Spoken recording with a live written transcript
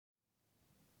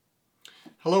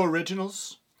Hello,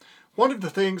 Originals. One of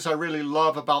the things I really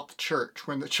love about the church,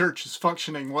 when the church is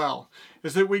functioning well,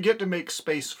 is that we get to make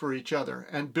space for each other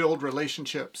and build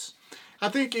relationships. I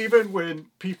think even when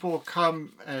people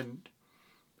come and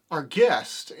are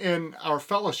guests in our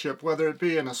fellowship, whether it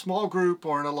be in a small group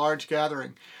or in a large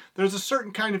gathering, there's a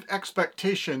certain kind of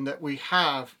expectation that we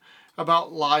have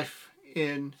about life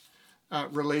in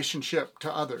relationship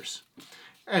to others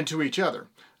and to each other.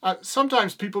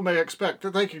 Sometimes people may expect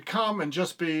that they could come and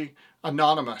just be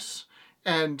anonymous.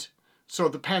 And so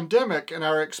the pandemic and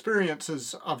our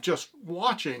experiences of just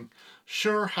watching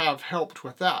sure have helped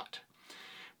with that.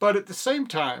 But at the same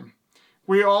time,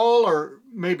 we all are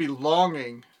maybe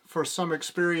longing for some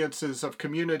experiences of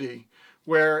community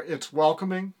where it's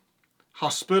welcoming,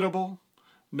 hospitable,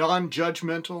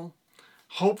 non-judgmental,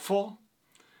 hopeful,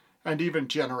 and even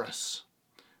generous.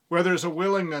 Where there's a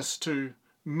willingness to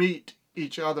meet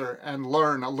each other and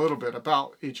learn a little bit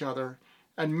about each other,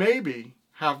 and maybe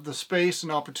have the space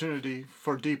and opportunity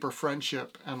for deeper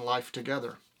friendship and life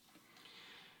together.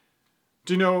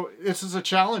 Do you know, this is a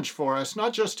challenge for us,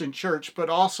 not just in church, but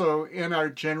also in our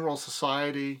general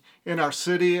society, in our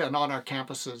city, and on our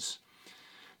campuses.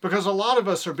 Because a lot of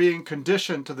us are being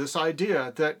conditioned to this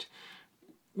idea that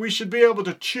we should be able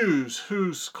to choose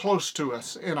who's close to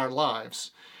us in our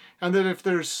lives. And that if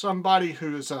there's somebody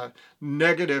who is a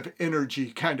negative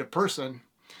energy kind of person,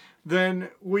 then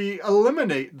we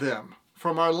eliminate them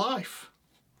from our life.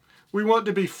 We want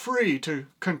to be free to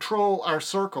control our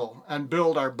circle and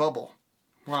build our bubble.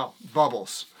 Well,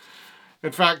 bubbles.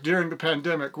 In fact, during the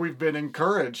pandemic, we've been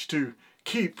encouraged to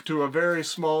keep to a very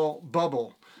small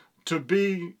bubble, to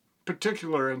be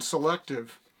particular and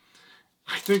selective.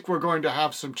 I think we're going to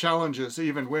have some challenges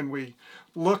even when we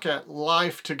look at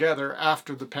life together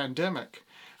after the pandemic,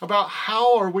 about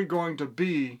how are we going to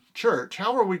be church?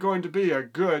 How are we going to be a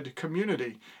good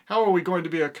community? How are we going to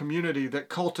be a community that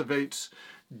cultivates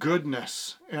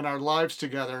goodness in our lives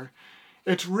together?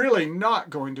 It's really not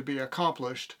going to be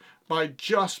accomplished by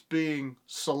just being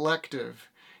selective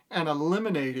and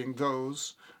eliminating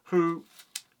those who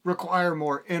require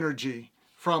more energy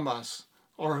from us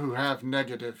or who have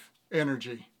negative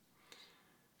energy.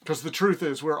 Because the truth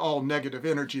is, we're all negative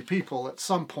energy people at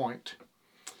some point.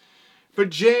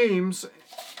 But James,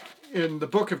 in the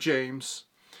book of James,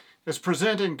 is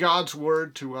presenting God's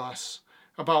word to us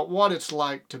about what it's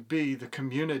like to be the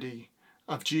community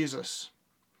of Jesus.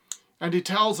 And he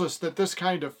tells us that this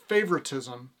kind of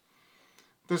favoritism,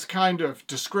 this kind of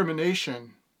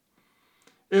discrimination,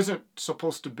 isn't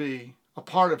supposed to be a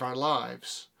part of our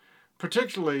lives,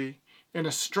 particularly in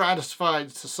a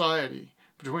stratified society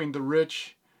between the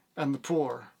rich and the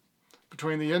poor,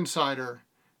 between the insider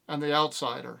and the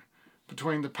outsider,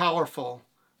 between the powerful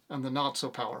and the not so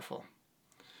powerful.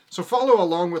 So follow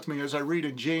along with me as I read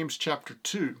in James chapter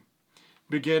 2,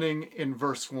 beginning in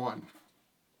verse 1.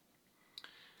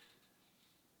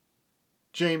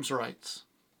 James writes,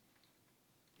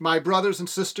 "My brothers and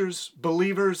sisters,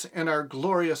 believers in our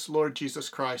glorious Lord Jesus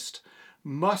Christ,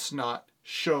 must not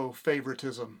show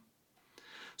favoritism.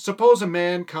 Suppose a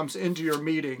man comes into your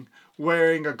meeting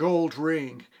wearing a gold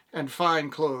ring and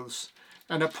fine clothes,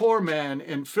 and a poor man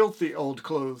in filthy old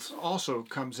clothes also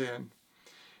comes in.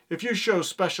 If you show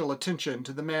special attention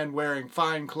to the man wearing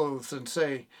fine clothes and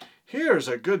say, 'Here's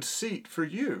a good seat for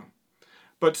you,'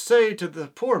 but say to the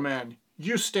poor man,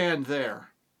 'You stand there,'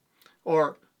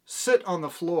 or 'Sit on the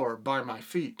floor by my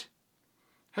feet,'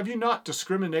 have you not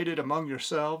discriminated among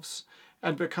yourselves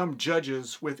and become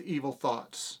judges with evil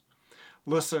thoughts?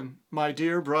 Listen, my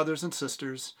dear brothers and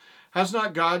sisters, has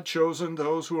not God chosen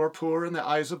those who are poor in the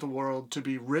eyes of the world to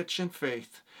be rich in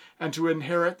faith and to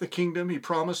inherit the kingdom he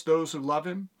promised those who love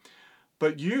him?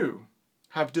 But you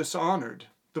have dishonored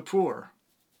the poor.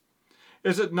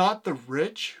 Is it not the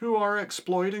rich who are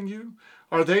exploiting you?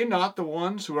 Are they not the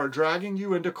ones who are dragging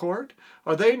you into court?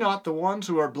 Are they not the ones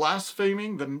who are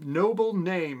blaspheming the noble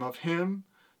name of him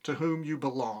to whom you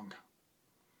belong?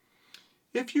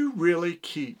 If you really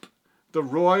keep the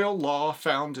royal law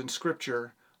found in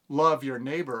Scripture, 'Love your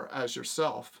neighbor as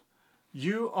yourself,'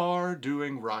 you are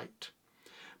doing right.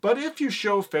 But if you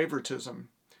show favoritism,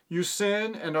 you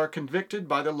sin and are convicted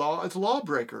by the law as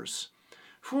lawbreakers.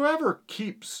 Whoever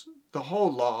keeps the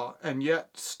whole law and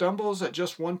yet stumbles at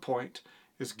just one point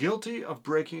is guilty of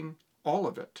breaking all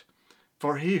of it.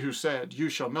 For he who said, 'You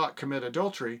shall not commit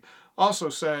adultery,' also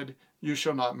said, 'You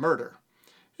shall not murder.'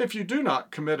 If you do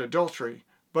not commit adultery,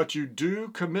 but you do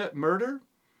commit murder,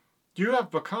 you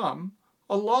have become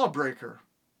a lawbreaker.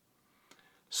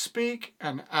 Speak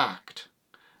and act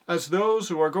as those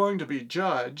who are going to be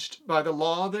judged by the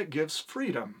law that gives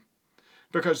freedom,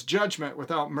 because judgment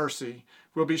without mercy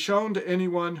will be shown to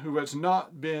anyone who has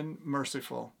not been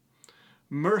merciful.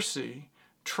 Mercy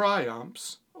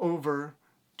triumphs over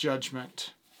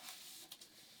judgment.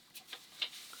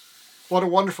 What a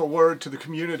wonderful word to the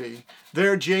community.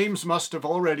 There, James must have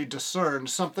already discerned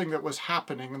something that was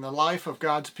happening in the life of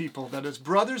God's people, that as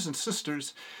brothers and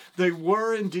sisters, they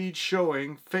were indeed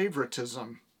showing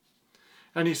favoritism.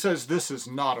 And he says, this is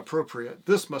not appropriate.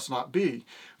 This must not be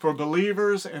for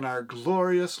believers in our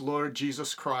glorious Lord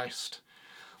Jesus Christ.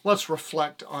 Let's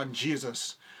reflect on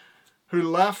Jesus, who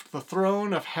left the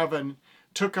throne of heaven,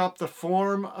 took up the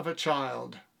form of a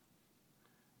child,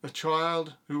 the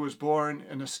child who was born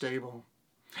in a stable.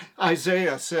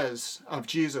 Isaiah says of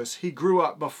Jesus, he grew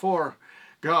up before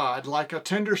God like a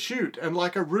tender shoot and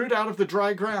like a root out of the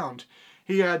dry ground.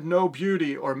 He had no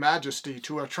beauty or majesty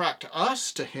to attract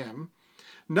us to him,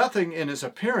 nothing in his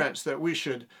appearance that we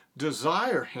should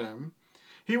desire him.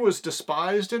 He was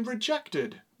despised and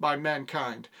rejected by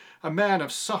mankind, a man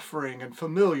of suffering and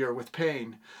familiar with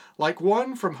pain. Like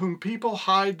one from whom people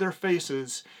hide their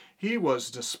faces, he was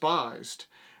despised,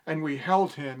 and we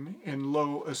held him in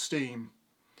low esteem.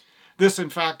 This, in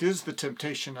fact, is the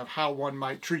temptation of how one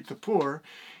might treat the poor,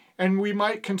 and we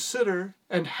might consider,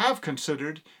 and have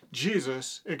considered,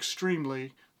 Jesus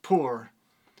extremely poor.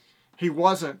 He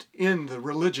wasn't in the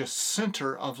religious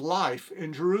center of life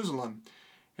in Jerusalem.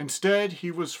 Instead, he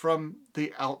was from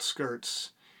the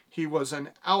outskirts. He was an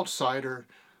outsider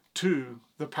to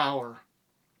the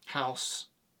powerhouse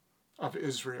of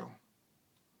Israel.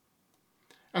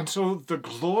 And so the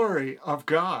glory of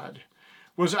God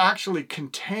was actually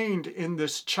contained in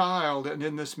this child and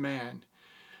in this man.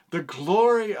 The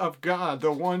glory of God,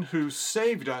 the one who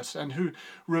saved us and who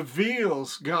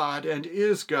reveals God and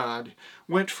is God,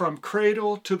 went from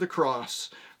cradle to the cross,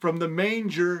 from the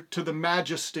manger to the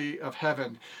majesty of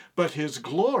heaven. But his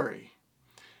glory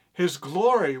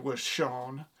was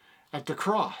shown at the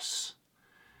cross.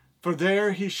 For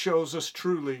there he shows us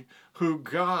truly who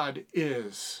God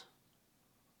is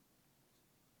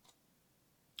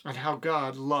and how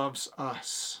God loves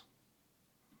us.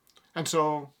 And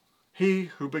so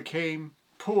he who became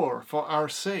poor for our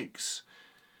sakes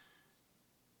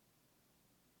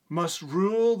must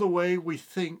rule the way we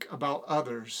think about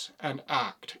others and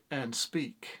act and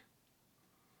speak,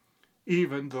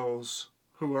 even those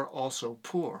who are also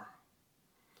poor.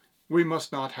 We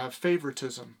must not have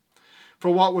favoritism. For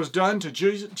what was done to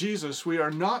Jesus, we are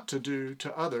not to do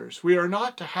to others. We are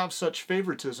not to have such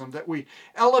favoritism that we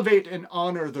elevate and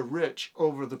honor the rich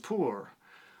over the poor,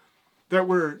 that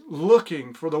we're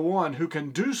looking for the one who can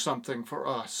do something for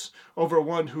us over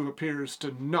one who appears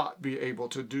to not be able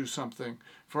to do something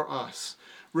for us.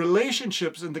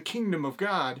 Relationships in the kingdom of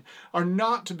God are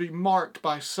not to be marked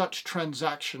by such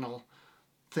transactional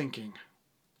thinking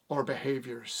or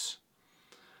behaviors.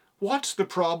 What's the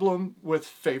problem with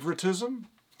favoritism?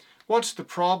 What's the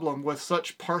problem with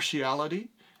such partiality?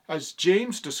 As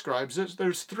James describes it,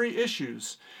 there's three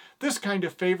issues. This kind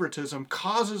of favoritism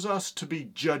causes us to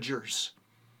be judgers.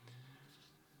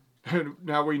 And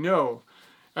now we know,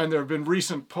 and there have been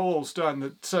recent polls done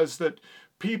that says that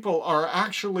people are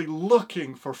actually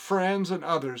looking for friends and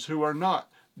others who are not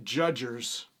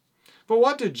judgers. But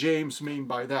what did James mean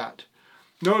by that?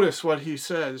 Notice what he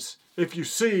says. If you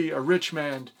see a rich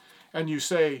man and you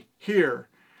say, "Here,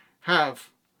 have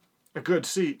a good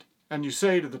seat," and you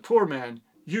say to the poor man,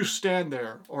 "You stand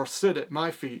there or sit at my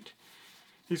feet,"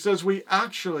 he says we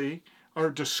actually are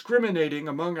discriminating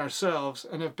among ourselves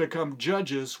and have become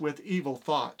judges with evil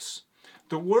thoughts.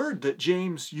 The word that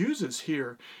James uses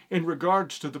here in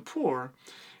regards to the poor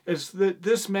is that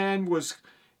this man was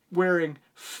wearing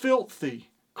filthy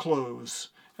clothes.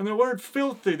 And the word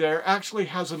filthy there actually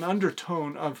has an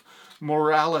undertone of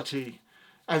morality,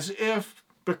 as if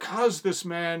because this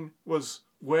man was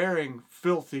wearing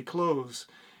filthy clothes,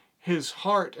 his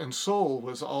heart and soul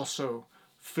was also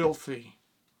filthy.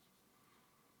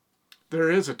 There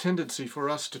is a tendency for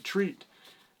us to treat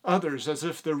others as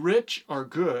if the rich are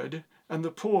good and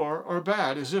the poor are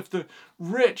bad, as if the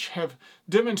rich have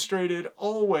demonstrated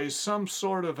always some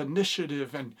sort of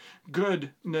initiative and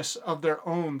goodness of their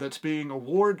own that's being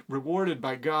rewarded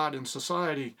by God and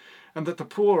society, and that the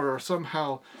poor are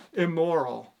somehow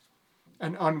immoral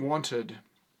and unwanted.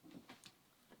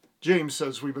 James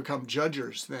says we become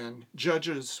judges then,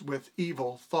 judges with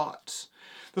evil thoughts.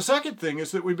 The second thing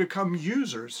is that we become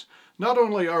users. Not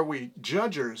only are we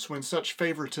judgers when such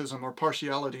favoritism or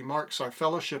partiality marks our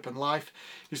fellowship in life,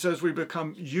 he says we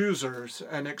become users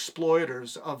and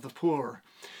exploiters of the poor.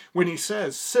 When he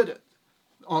says, "Sit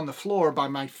on the floor by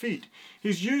my feet.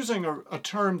 He's using a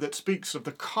term that speaks of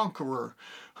the conqueror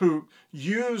who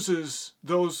uses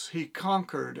those he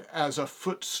conquered as a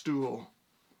footstool.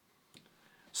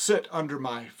 Sit under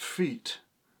my feet.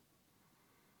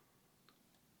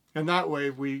 And that way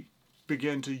we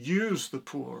begin to use the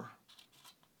poor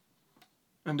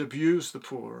and abuse the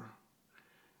poor.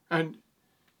 And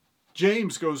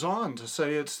James goes on to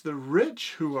say it's the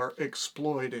rich who are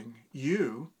exploiting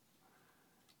you.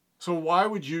 So why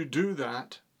would you do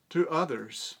that to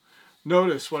others?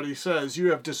 Notice what he says,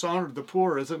 you have dishonored the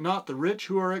poor. Is it not the rich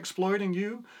who are exploiting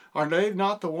you? Are they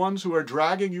not the ones who are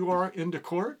dragging you into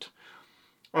court?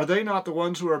 Are they not the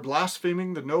ones who are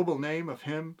blaspheming the noble name of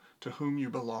him to whom you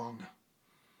belong?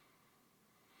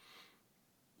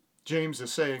 James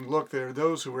is saying, look, there are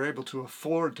those who are able to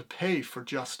afford to pay for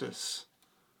justice.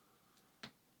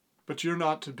 But you're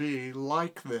not to be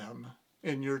like them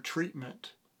in your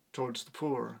treatment towards the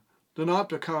poor. Do not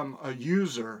become a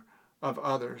user of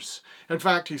others. In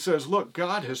fact, he says, look,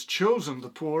 God has chosen the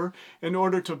poor in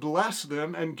order to bless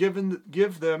them and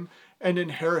give them an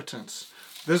inheritance.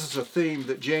 This is a theme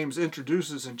that James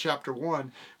introduces in chapter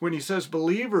 1 when he says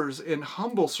believers in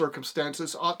humble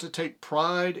circumstances ought to take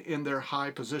pride in their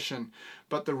high position,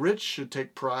 but the rich should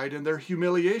take pride in their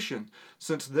humiliation,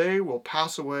 since they will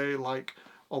pass away like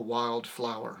a wild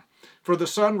flower. For the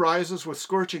sun rises with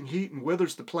scorching heat and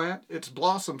withers the plant, its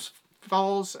blossoms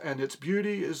falls and its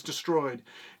beauty is destroyed.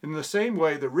 In the same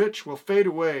way, the rich will fade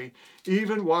away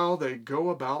even while they go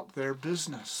about their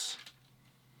business.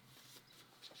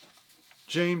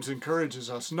 James encourages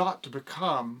us not to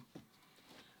become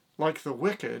like the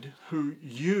wicked who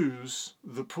use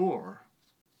the poor.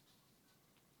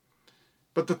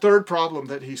 But the third problem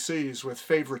that he sees with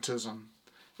favoritism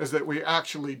is that we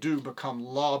actually do become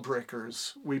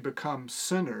lawbreakers. We become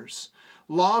sinners,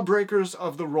 lawbreakers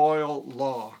of the royal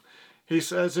law. He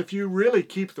says, if you really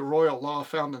keep the royal law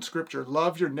found in Scripture,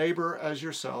 love your neighbor as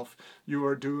yourself, you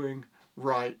are doing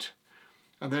right.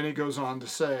 And then he goes on to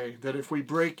say that if we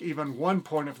break even one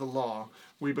point of the law,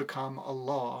 we become a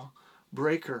law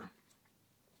breaker.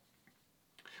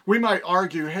 We might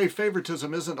argue, hey,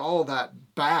 favoritism isn't all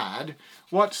that bad.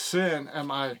 What sin am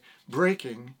I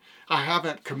breaking? I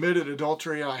haven't committed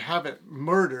adultery. I haven't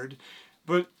murdered.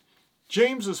 But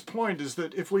James's point is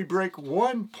that if we break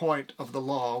one point of the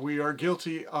law, we are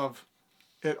guilty of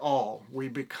it all. We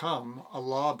become a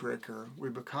lawbreaker. We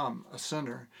become a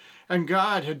sinner. And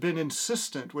God had been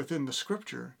insistent within the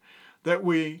Scripture that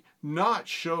we not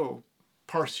show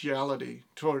partiality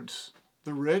towards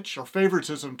the rich or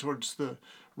favoritism towards the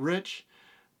rich,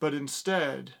 but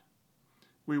instead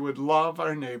we would love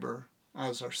our neighbor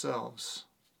as ourselves.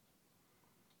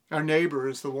 Our neighbor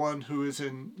is the one who is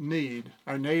in need.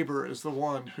 Our neighbor is the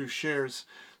one who shares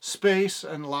space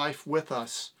and life with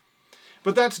us.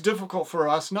 But that's difficult for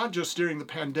us, not just during the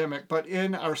pandemic, but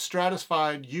in our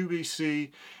stratified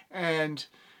UBC and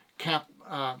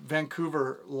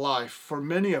Vancouver life. For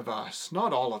many of us,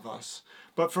 not all of us,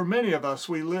 but for many of us,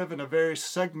 we live in a very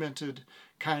segmented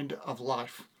kind of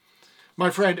life. My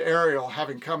friend Ariel,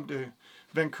 having come to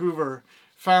Vancouver,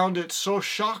 found it so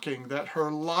shocking that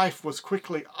her life was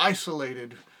quickly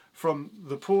isolated from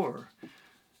the poor.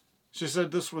 She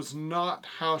said this was not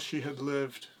how she had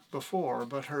lived before,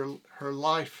 but her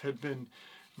life had been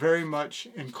very much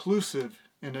inclusive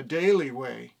in a daily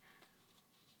way.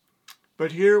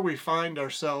 But here we find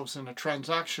ourselves in a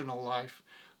transactional life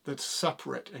that's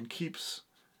separate and keeps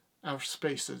our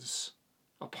spaces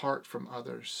apart from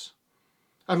others.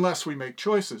 Unless we make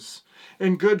choices.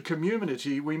 In good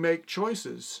community, we make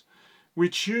choices. We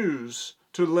choose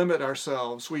to limit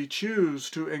ourselves. We choose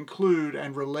to include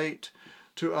and relate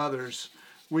to others.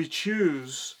 We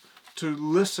choose to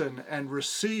listen and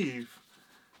receive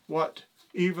what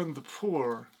even the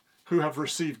poor who have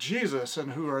received Jesus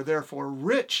and who are therefore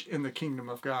rich in the kingdom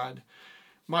of God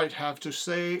might have to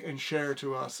say and share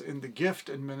to us in the gift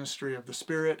and ministry of the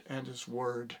Spirit and His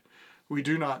Word. We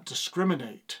do not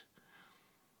discriminate.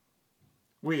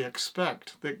 We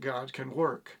expect that God can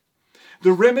work.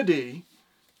 The remedy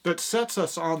that sets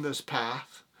us on this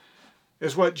path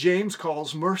is what James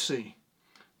calls mercy.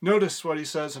 Notice what he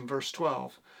says in verse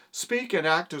 12. Speak and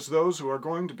act as those who are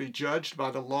going to be judged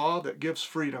by the law that gives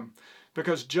freedom,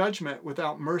 because judgment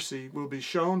without mercy will be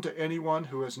shown to anyone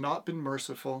who has not been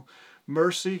merciful.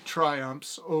 Mercy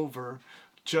triumphs over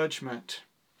judgment.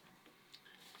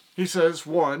 He says,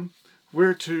 1,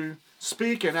 we're to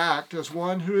speak and act as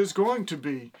one who is going to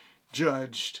be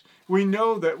judged. We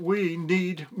know that we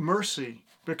need mercy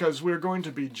because we're going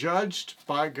to be judged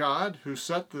by God who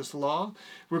set this law.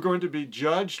 We're going to be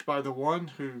judged by the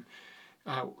one who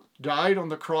died on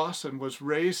the cross and was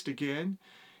raised again,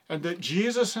 and that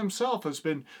Jesus himself has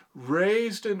been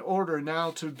raised in order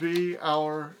now to be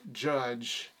our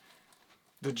judge,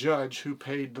 the judge who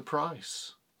paid the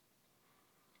price.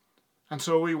 And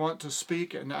so we want to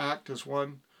speak and act as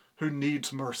one who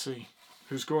needs mercy,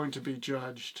 who's going to be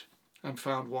judged and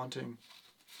found wanting.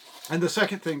 And the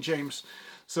second thing James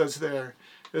says there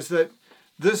is that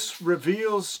this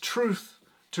reveals truth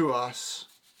to us.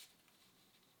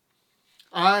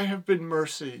 I have been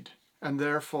mercied, and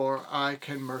therefore I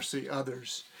can mercy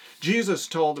others. Jesus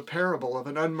told a parable of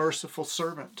an unmerciful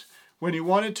servant when he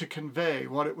wanted to convey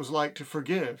what it was like to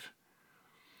forgive.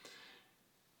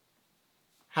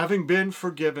 Having been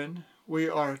forgiven, we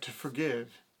are to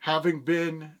forgive. Having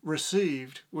been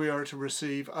received, we are to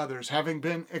receive others. Having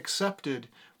been accepted,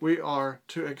 we are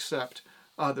to accept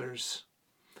others.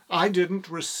 I didn't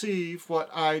receive what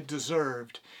I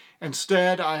deserved.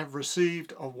 Instead, I have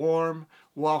received a warm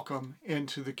welcome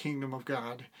into the kingdom of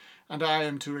God, and I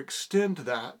am to extend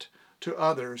that to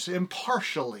others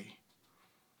impartially,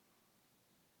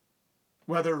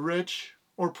 whether rich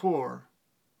or poor,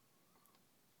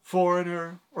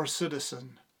 foreigner or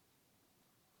citizen.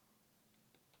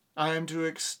 I am to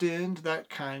extend that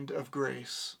kind of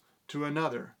grace to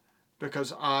another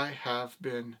because I have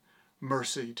been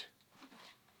mercied.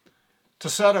 To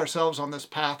set ourselves on this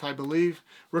path, I believe,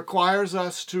 requires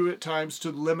us to, at times,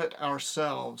 to limit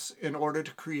ourselves in order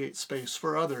to create space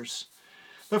for others.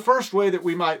 The first way that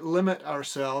we might limit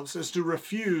ourselves is to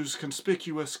refuse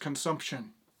conspicuous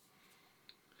consumption.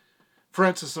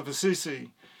 Francis of Assisi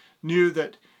knew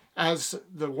that as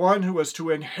the one who was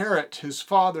to inherit his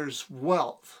father's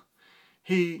wealth,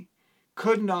 he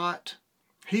could not,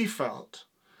 he felt,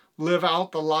 live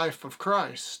out the life of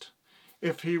Christ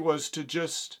if he was to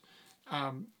just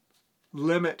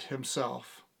limit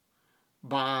himself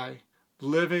by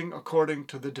living according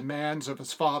to the demands of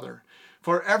his father.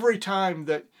 For every time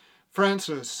that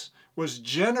Francis was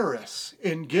generous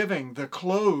in giving the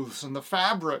clothes and the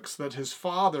fabrics that his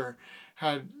father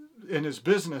had in his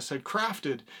business had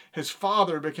crafted, his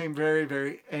father became very,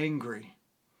 very angry.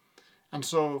 And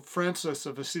so Francis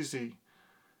of Assisi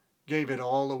gave it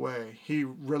all away. He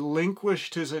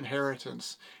relinquished his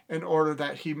inheritance in order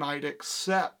that he might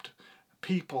accept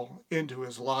people into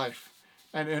his life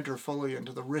and enter fully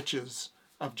into the riches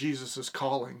of Jesus'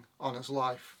 calling on his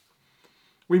life.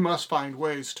 We must find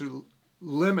ways to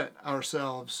limit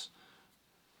ourselves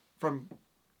from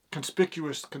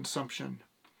conspicuous consumption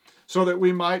so that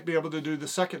we might be able to do the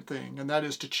second thing, and that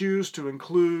is to choose to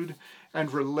include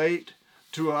and relate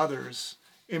to others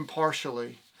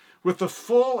impartially, with the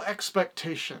full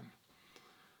expectation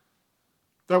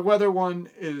that whether one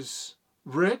is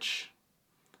rich,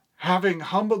 having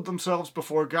humbled themselves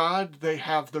before God, they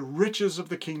have the riches of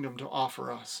the kingdom to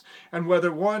offer us. And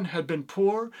whether one had been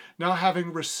poor, now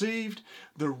having received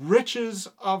the riches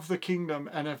of the kingdom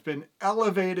and have been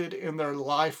elevated in their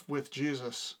life with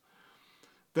Jesus,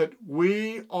 that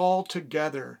we all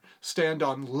together stand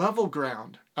on level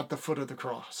ground at the foot of the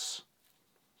cross.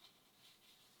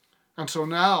 And so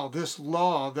now this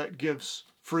law that gives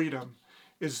freedom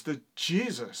is the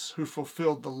Jesus who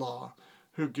fulfilled the law,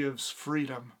 who gives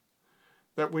freedom,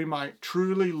 that we might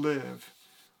truly live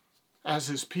as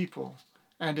his people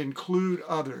and include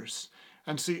others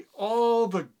and see all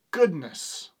the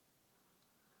goodness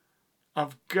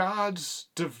of God's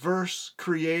diverse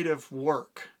creative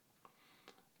work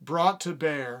brought to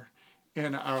bear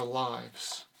in our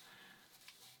lives.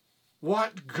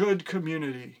 What good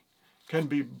community can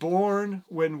be born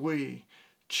when we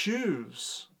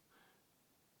choose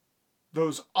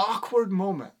those awkward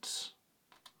moments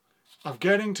of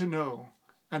getting to know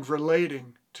and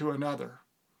relating to another,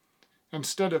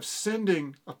 instead of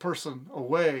sending a person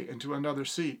away into another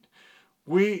seat,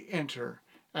 we enter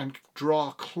and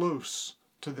draw close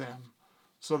to them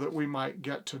so that we might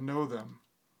get to know them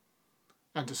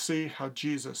and to see how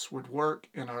Jesus would work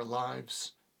in our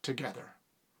lives together.